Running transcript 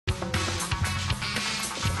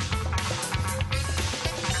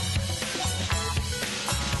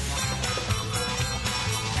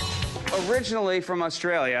originally from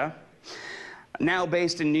Australia, now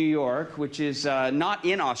based in New York, which is not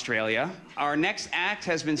in Australia. Our next act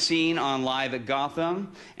has been seen on Live at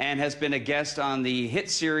Gotham and has been a guest on the hit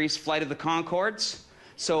series Flight of the Conchords.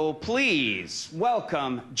 So please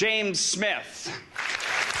welcome James Smith.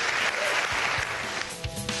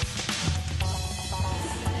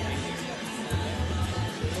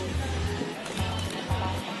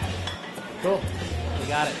 Cool. You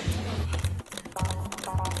got it.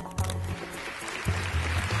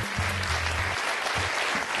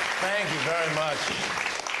 Thank you very much.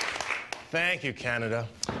 Thank you, Canada.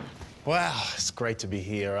 Wow, it's great to be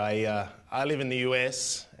here. I live in the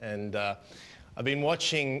US, and I've been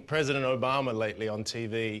watching President Obama lately on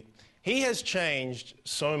TV. He has changed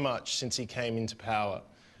so much since he came into power.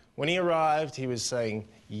 When he arrived, he was saying,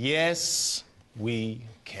 "Yes, we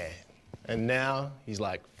can." And now he's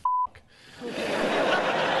like,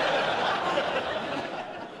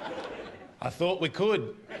 I thought we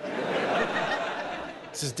could.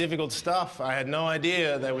 This is difficult stuff. I had no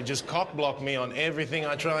idea they would just cock-block me on everything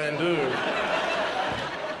I try and do.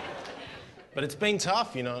 But it's been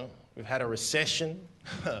tough, you know. We've had a recession.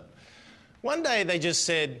 One day they just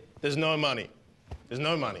said, there's no money. There's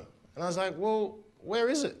no money. And I was like, well, where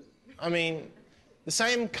is it? I mean, the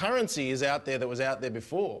same currency is out there that was out there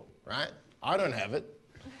before, right? I don't have it.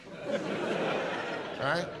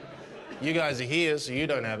 Right? You guys are here, so you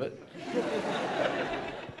don't have it.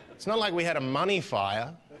 It's not like we had a money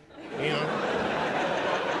fire, you know?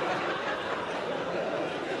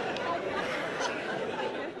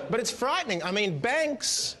 But it's frightening. I mean,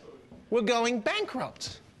 banks were going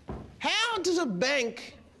bankrupt. How does a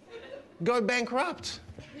bank go bankrupt?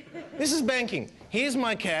 This is banking. Here's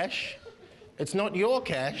my cash. It's not your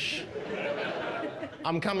cash.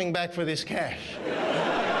 I'm coming back for this cash.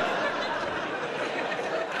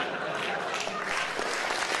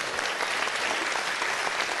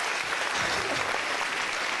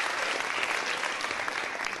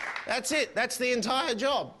 That's it. That's the entire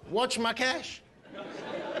job. Watch my cash.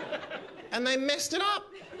 And they messed it up.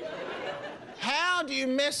 How do you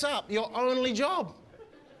mess up your only job?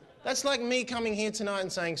 That's like me coming here tonight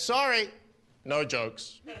and saying, sorry, no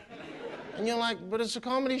jokes. And you're like, but it's a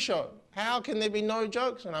comedy show. How can there be no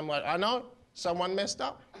jokes? And I'm like, I know, someone messed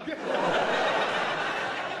up.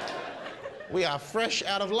 We are fresh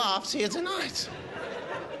out of laughs here tonight.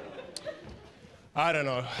 I don't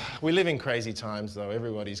know. We live in crazy times, though.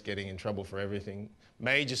 Everybody's getting in trouble for everything.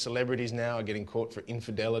 Major celebrities now are getting caught for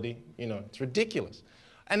infidelity. You know, it's ridiculous.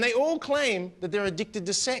 And they all claim that they're addicted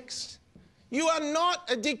to sex. You are not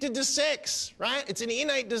addicted to sex, right? It's an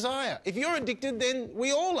innate desire. If you're addicted, then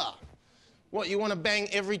we all are. What, you want to bang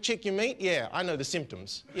every chick you meet? Yeah, I know the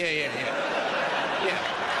symptoms. Yeah.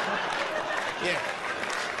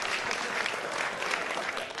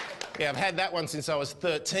 Yeah, I've had that one since I was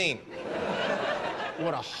 13.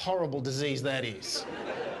 What a horrible disease that is.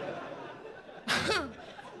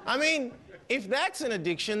 I mean, if that's an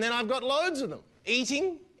addiction, then I've got loads of them.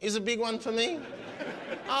 Eating is a big one for me.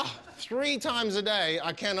 3 times a day,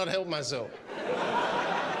 I cannot help myself.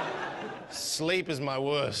 Sleep is my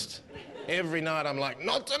worst. Every night I'm like,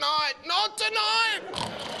 not tonight, not tonight!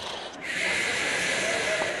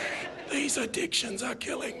 These addictions are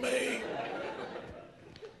killing me.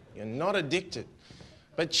 You're not addicted.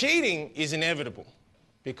 But cheating is inevitable.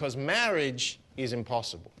 Because marriage is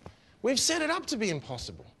impossible. We've set it up to be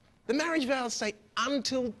impossible. The marriage vows say,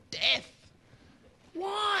 until death.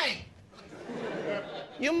 Why?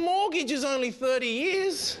 Your mortgage is only 30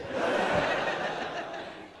 years.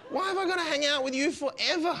 Why have I got to hang out with you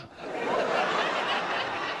forever?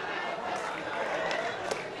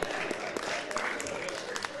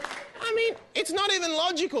 I mean, it's not even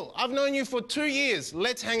logical. I've known you for 2 years.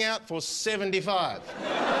 Let's hang out for 75.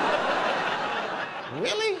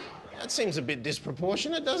 Really? That seems a bit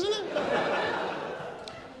disproportionate, doesn't it?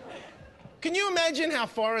 Can you imagine how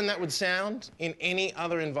foreign that would sound in any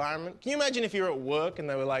other environment? Can you imagine if you're at work and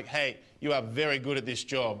they were like, hey, you are very good at this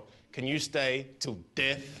job. Can you stay till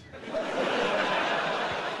death?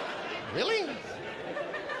 Really?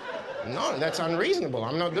 No, that's unreasonable.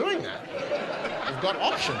 I'm not doing that. I've got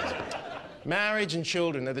options. Marriage and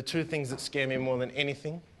children are the 2 things that scare me more than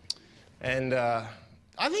anything. And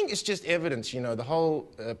I think it's just evidence, you know, the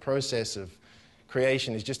whole process of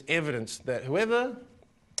creation is just evidence that whoever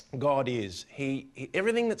God is,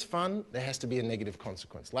 everything that's fun, there has to be a negative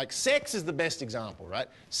consequence. Like sex is the best example, right?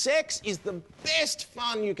 Sex is the best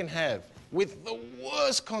fun you can have with the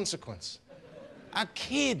worst consequence. A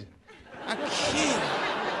kid.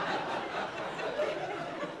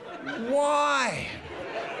 Why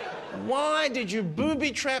did you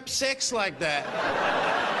booby-trap sex like that?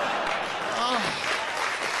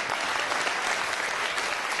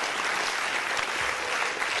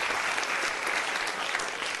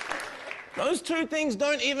 Those two things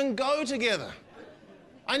don't even go together.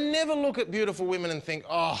 I never look at beautiful women and think,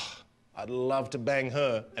 oh, I'd love to bang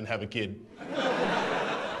her and have a kid.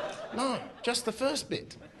 No, just the first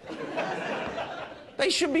bit. They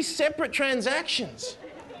should be separate transactions.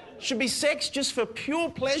 Should be sex just for pure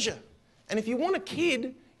pleasure. And if you want a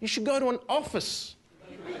kid, you should go to an office.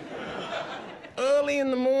 Early in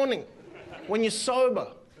the morning, when you're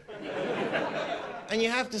sober. And you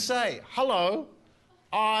have to say, hello,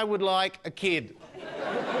 I would like a kid.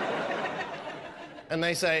 And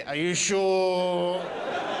they say, are you sure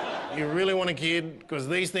you really want a kid? Because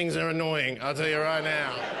these things are annoying, I'll tell you right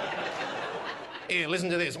now. Here, listen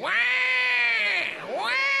to this. Wah! Wah!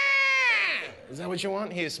 Is that what you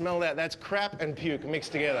want? Here, smell that. That's crap and puke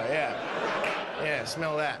mixed together, yeah. Yeah,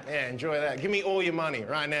 smell that. Yeah, enjoy that. Give me all your money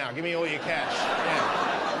right now. Give me all your cash.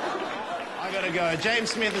 Yeah. I gotta go. James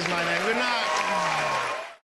Smith is my name. Good night.